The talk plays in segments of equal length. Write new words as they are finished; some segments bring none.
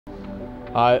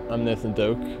Hi, I'm Nathan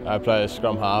Doak. I play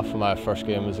scrum half and my first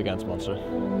game was against Munster.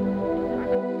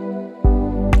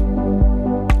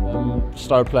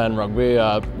 Started playing rugby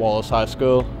at Wallace High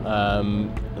School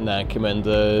and then came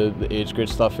into the age group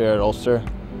stuff here at Ulster,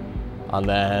 and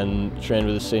then trained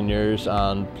with the seniors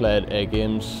and played A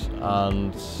games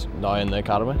and now in the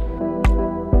academy.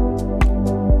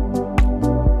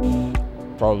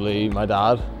 Probably my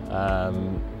dad.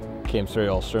 Came through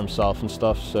Ulster himself and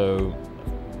stuff, so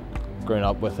growing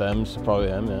up with him, so probably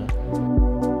him, yeah.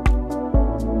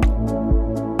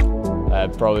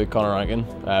 Probably Conor Rankin.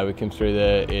 We came through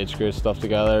the age group stuff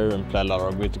together and played a lot of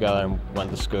rugby together and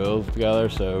went to school together,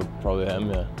 so probably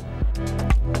him, yeah.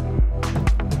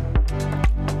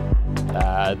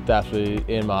 Definitely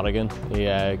Ian Madigan. He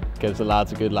gives the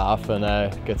lads a good laugh and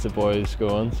gets the boys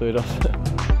going, so he does.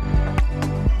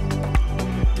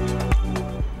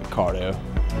 Cardio.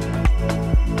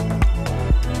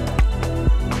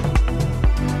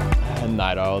 And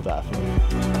Night Owl, definitely.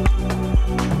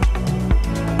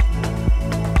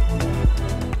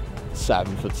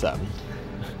 7'7".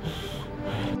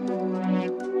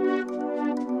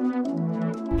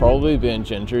 Probably being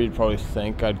ginger, you'd probably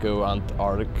think I'd go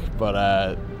Antarctic,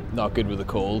 but not good with the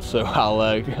cold, so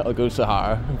I'll go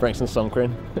Sahara and bring some sun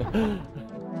cream.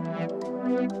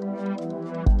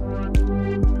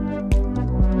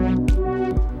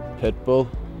 Pitbull,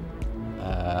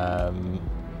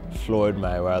 Floyd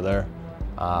Mayweather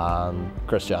and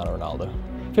Cristiano Ronaldo.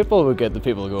 Pitbull would get the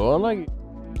people going, like.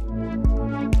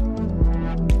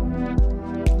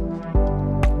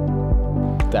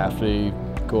 Definitely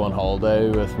go on holiday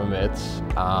with my mates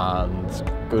and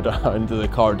go down to the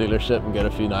car dealership and get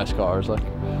a few nice cars, like.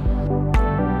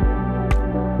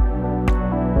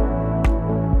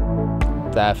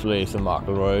 Definitely Ethan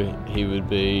McElroy. He would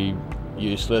be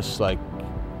useless, like,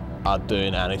 at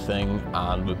doing anything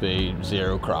and would be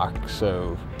zero crack,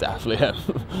 so definitely him.